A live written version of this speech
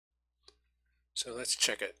So let's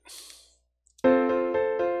check it.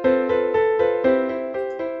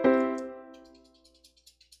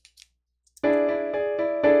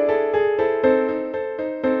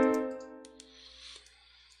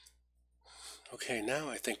 Okay, now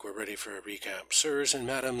I think we're ready for a recap. Sirs and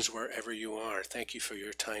madams, wherever you are, thank you for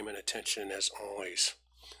your time and attention as always.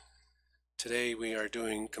 Today we are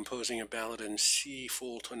composing a ballad in C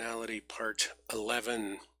full tonality part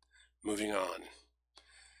 11, moving on.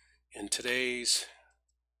 In today's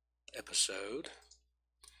episode,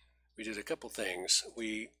 we did a couple things.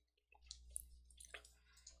 We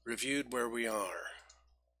reviewed where we are,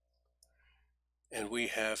 and we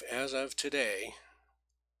have, as of today,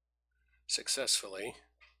 successfully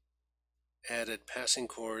added passing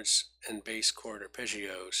chords and bass chord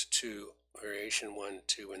arpeggios to variation 1,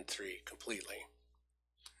 2, and 3 completely.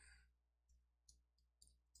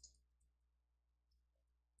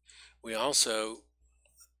 We also,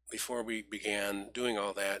 before we began doing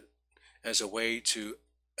all that, as a way to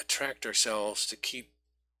attract ourselves to keep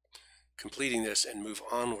completing this and move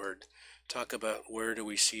onward, talk about where do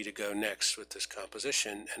we see to go next with this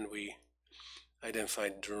composition, and we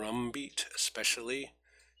identified drum beat, especially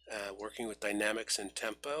working with dynamics and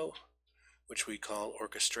tempo, which we call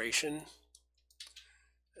orchestration,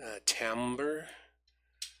 timbre,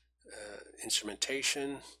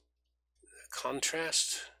 instrumentation,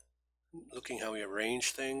 contrast, looking how we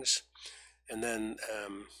arrange things, and then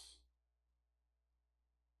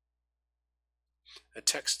a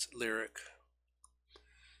text lyric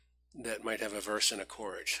that might have a verse and a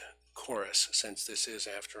chorus, since this is,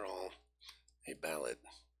 after all, a ballad.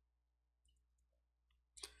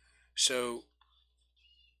 So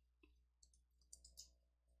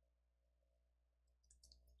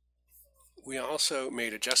we also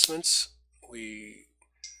made adjustments. We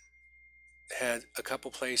had a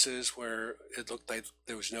couple places where it looked like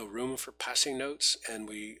there was no room for passing notes, and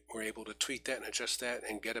we were able to tweak that and adjust that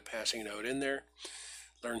and get a passing note in there,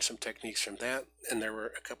 learn some techniques from that. And there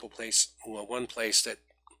were a couple places, well, one place that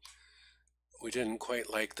we didn't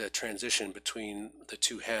quite like the transition between the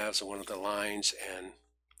two halves of one of the lines, and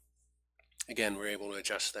again, we're able to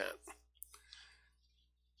adjust that.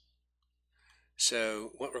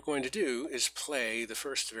 So what we're going to do is play the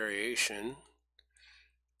first variation,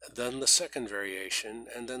 then the second variation,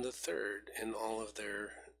 and then the third in all of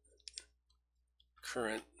their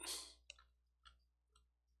current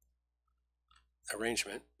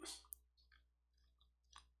arrangement.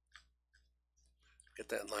 Get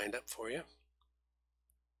that lined up for you.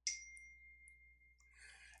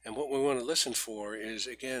 And what we want to listen for is,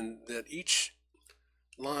 again, that each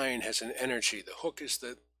line has an energy. The hook is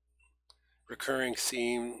the recurring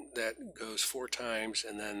theme that goes 4 times,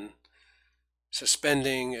 and then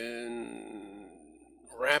suspending and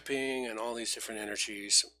wrapping and all these different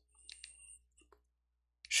energies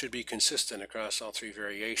should be consistent across all 3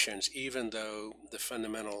 variations, even though the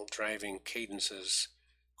fundamental driving cadences,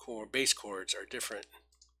 bass chords, are different.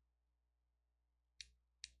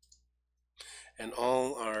 And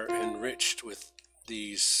all are enriched with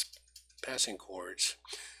these passing chords.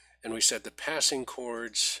 And we said the passing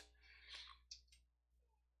chords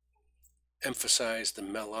emphasize the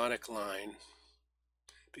melodic line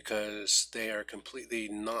because they are completely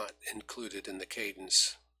not included in the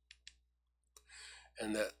cadence.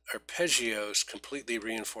 And the arpeggios completely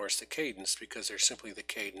reinforce the cadence because they're simply the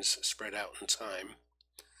cadence spread out in time.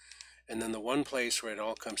 And then the one place where it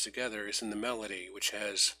all comes together is in the melody, which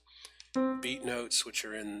has beat notes which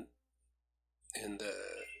are in the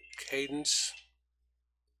cadence,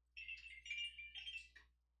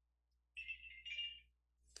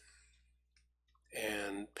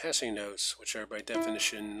 and passing notes which are by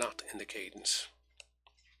definition not in the cadence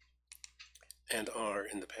and are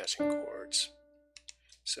in the passing chords.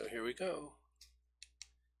 So here we go.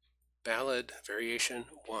 Ballad Variation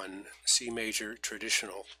 1, C major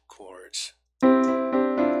traditional chords.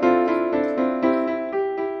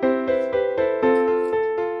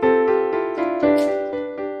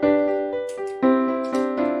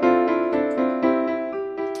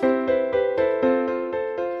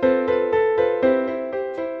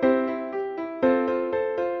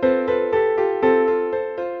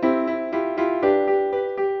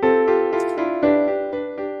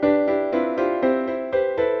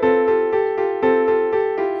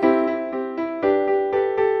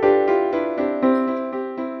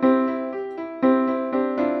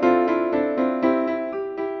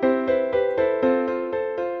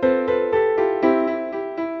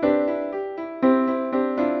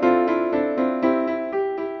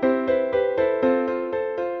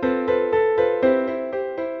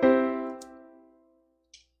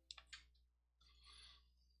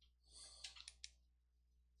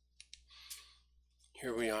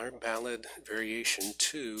 Here we are, Ballad Variation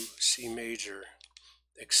 2, C major,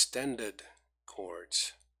 extended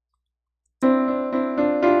chords.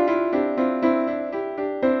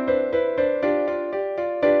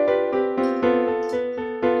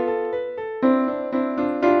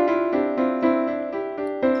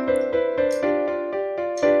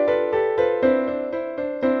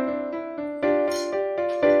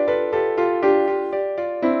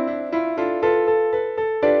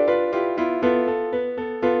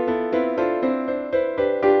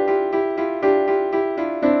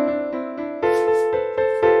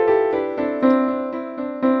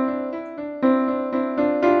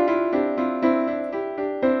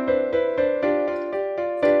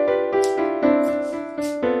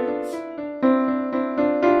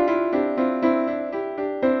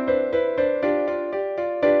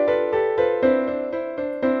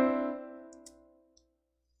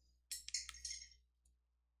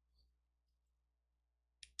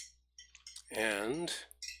 And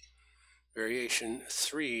variation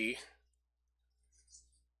 3,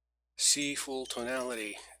 C full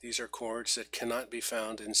tonality. These are chords that cannot be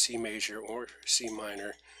found in C major or C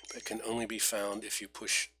minor, but can only be found if you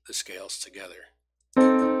push the scales together.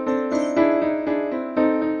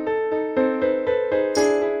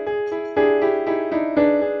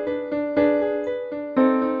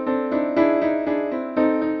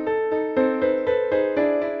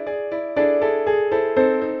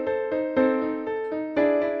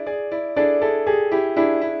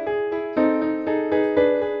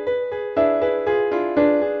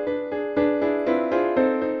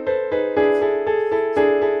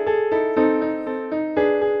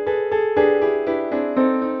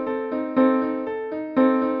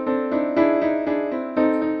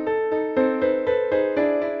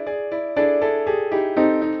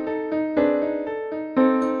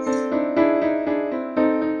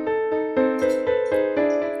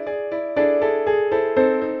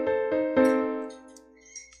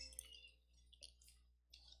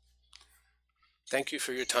 Thank you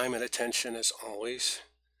for your time and attention as always.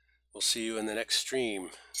 We'll see you in the next stream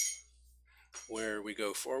where we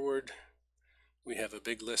go forward. We have a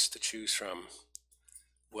big list to choose from.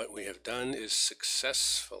 What we have done is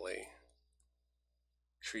successfully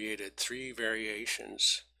created 3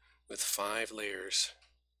 variations with 5 layers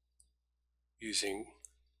using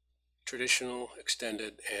traditional,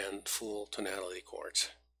 extended, and full tonality chords.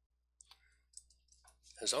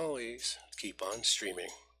 As always, keep on streaming.